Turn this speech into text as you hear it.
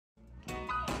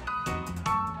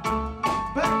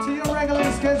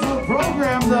regularly scheduled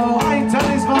program, though.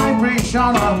 Ital's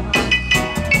vibration.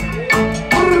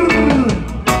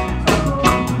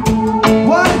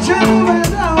 What you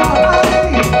doing now?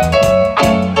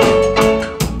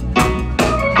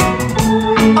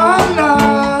 Oh, no,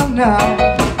 no.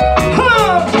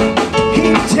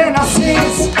 In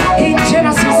Genesis, in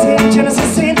Genesis, in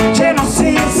Genesis, in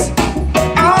Genesis.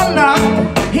 Oh, no.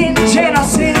 In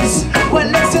Genesis. Well,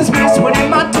 let's dismiss when in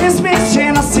my dismiss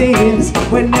Genesis.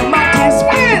 When in my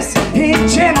dismiss in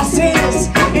Genesis.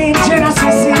 In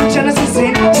Genesis, in Genesis,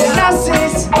 in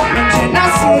Genesis. In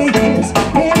Genesis,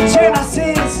 in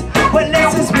Genesis. Well,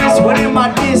 let's dismiss when in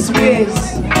my dismiss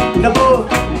the book.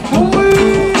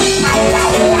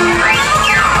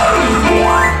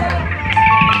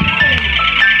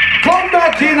 Come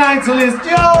back in, Italist,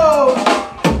 yo!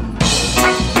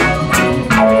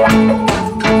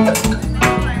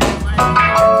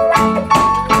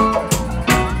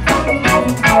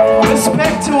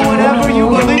 Respect to whatever you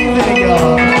believe in,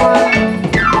 God.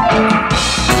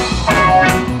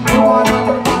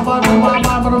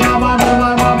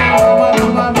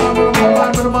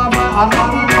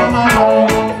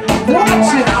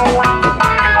 Watch it.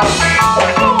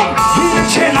 In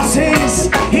Genesis,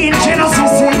 in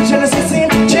Genesis, in Genesis, in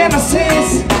Genesis.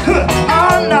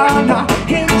 Oh no, no,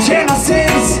 in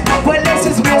Genesis. Well, let's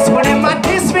dismiss when in my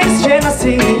dismiss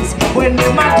Genesis. When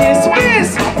in my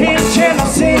dismiss in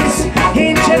Genesis.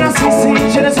 In Genesis, in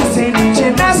Genesis, in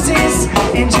Genesis,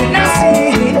 in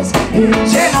Genesis, in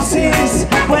Genesis.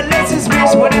 Well, let's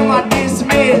dismiss what in my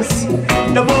dismiss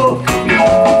the book.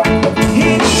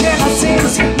 In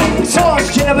Genesis, in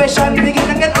source, generation,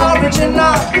 beginning and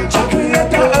original. To create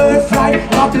the earth like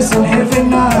darkness in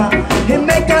heaven. He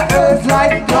make the earth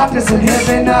like darkness in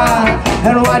heaven.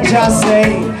 And what just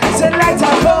say? Said light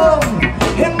come.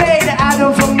 He made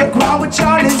Adam from the ground, which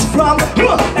all is from,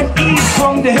 and Eve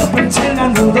from the hip until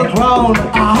under the ground.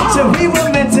 So we were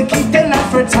meant to keep the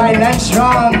land fertile and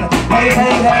strong. Hey,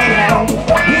 hey, hey, hey.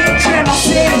 In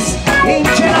Genesis, in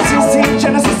Genesis, in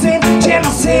Genesis, in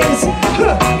Genesis.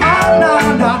 Ah, no,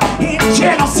 no, in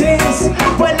Genesis.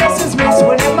 Well, let's dismiss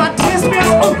when in my dismiss.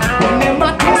 When in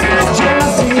my dismiss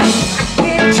Genesis.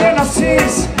 In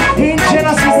Genesis, in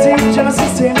Genesis, in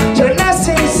Genesis, in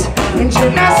Genesis, in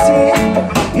Genesis,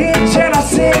 in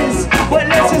Genesis. Well,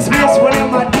 let's dismiss what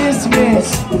am I dismiss?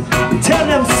 Tell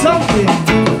them something.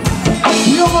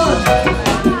 You know what?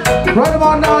 Right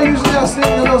about now, usually I sing a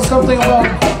little something about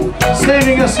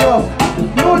saving yourself.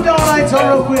 Go down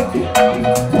Ital real quick.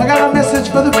 I got a message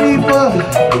for the people.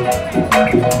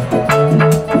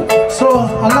 So,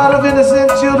 a lot of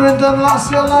innocent children done lost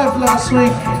their life last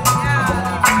week.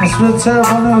 That's really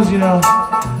terrible news, you know.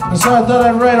 And so I thought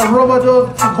I'd write a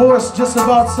rub-a-dub course just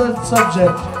about such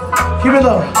subject. Keep it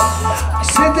up.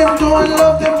 Say them don't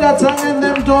love them daughter and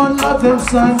them don't love them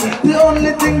son. The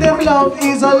only thing them love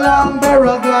is a long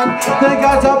barrel gun. They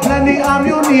got a plenty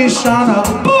ammunition.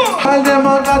 And them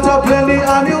got a plenty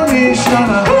ammunition.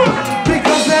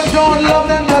 Because them don't love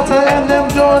them daughter and them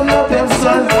don't love them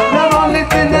son. The only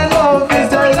thing they love is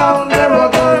the long barrel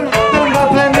gun. Them got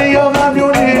plenty of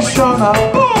ammunition.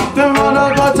 Them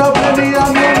got a plenty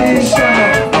ammunition.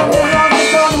 And them not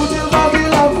get down with the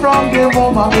Babylon from their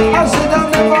mama. I said them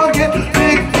never get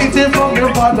big beating from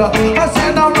their father. I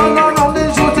said them run around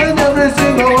and shooting every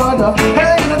single one.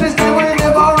 Hey, you know this thing we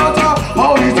never run out.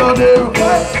 How is all there?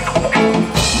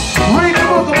 Read the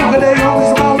book of the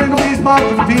youngest man, read these bad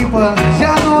people.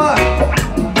 You know what?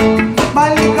 My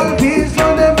little piece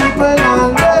for them people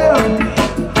and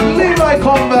them. Levi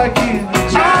come back in.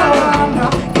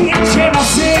 In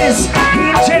Genesis,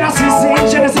 in Genesis, in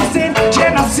Genesis, in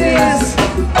Genesis.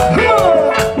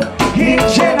 In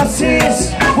Genesis.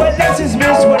 Well, let's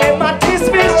dismiss what in my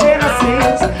dismiss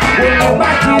Genesis. When in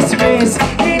my dismiss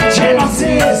in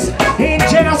Genesis. In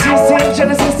Genesis, in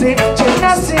Genesis, in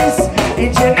Genesis.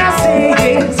 In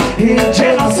Genesis, in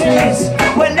Genesis.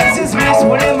 Well, let's dismiss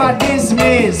what in my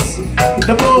dismiss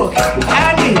the book.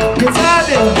 Annie, it's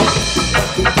Adam.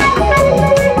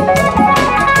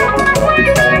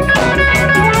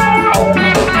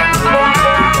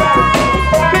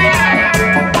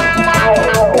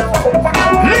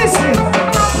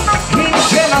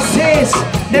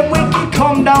 Them wicked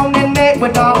come down and make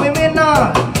with our women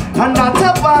and that's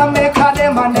up why make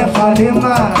them and they fall him.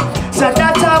 So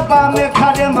that's up why make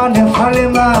them and they fall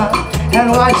him. And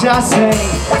what just say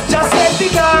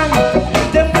begun.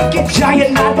 Them wicked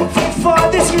giant man fit for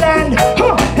this land.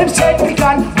 Him said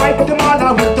begun, wipe them all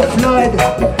out with the flood.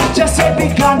 Just said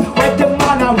begun, wipe them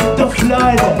all out with the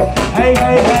flood. Hey,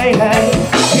 hey, hey, hey.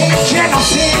 In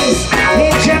Genesis,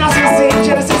 in Genesis, in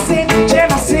Genesis, in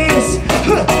Genesis.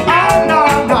 Oh no,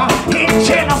 no, in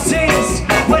Genesis.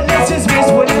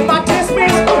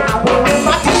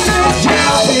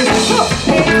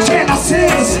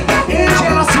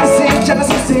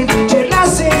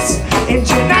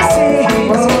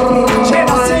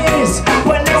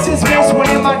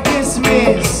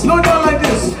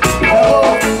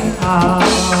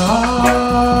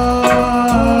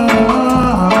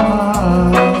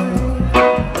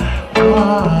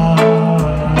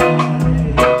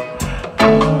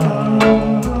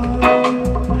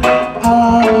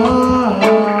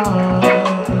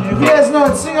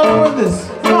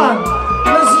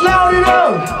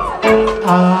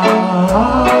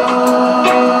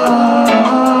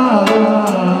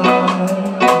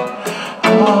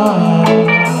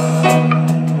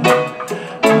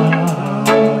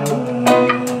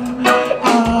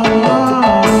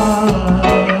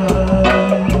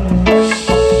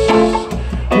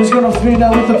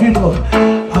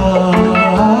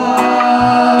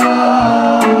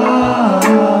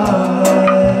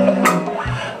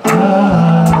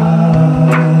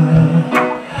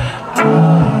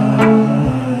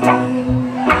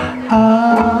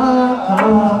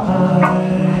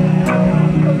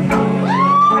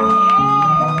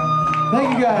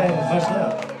 guys. Much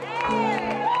love.